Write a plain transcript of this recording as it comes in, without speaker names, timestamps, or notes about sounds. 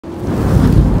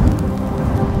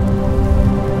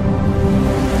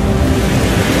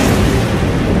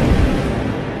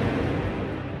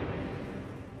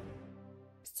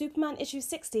Superman issue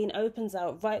 16 opens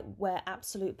out right where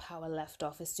Absolute Power left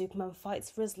off as Superman fights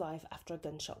for his life after a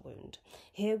gunshot wound.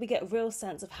 Here we get a real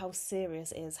sense of how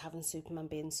serious it is having Superman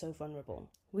being so vulnerable.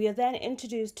 We are then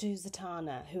introduced to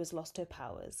Zatanna, who has lost her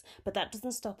powers, but that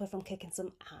doesn't stop her from kicking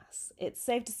some ass. It's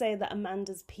safe to say that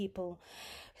Amanda's people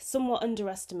somewhat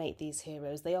underestimate these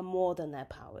heroes. They are more than their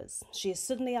powers. She is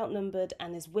suddenly outnumbered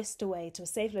and is whisked away to a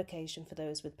safe location for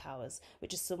those with powers,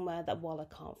 which is somewhere that Waller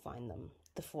can't find them,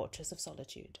 the Fortress of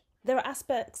Solitude. There are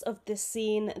aspects of this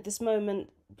moment,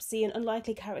 seeing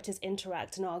unlikely characters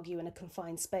interact and argue in a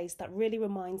confined space that really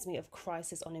reminds me of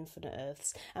Crisis on Infinite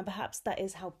Earths, and perhaps that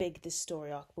is how big this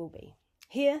story arc will be.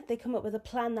 Here, they come up with a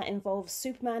plan that involves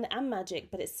Superman and magic,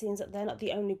 but it seems that they're not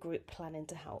the only group planning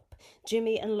to help.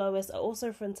 Jimmy and Lois are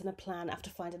also fronting a plan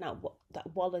after finding out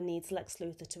that Waller needs Lex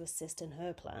Luthor to assist in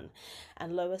her plan,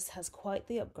 and Lois has quite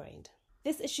the upgrade.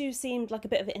 This issue seemed like a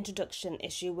bit of an introduction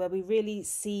issue where we really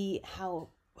see how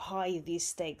high these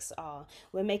stakes are.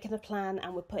 We're making a plan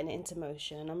and we're putting it into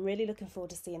motion, and I'm really looking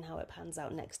forward to seeing how it pans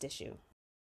out next issue.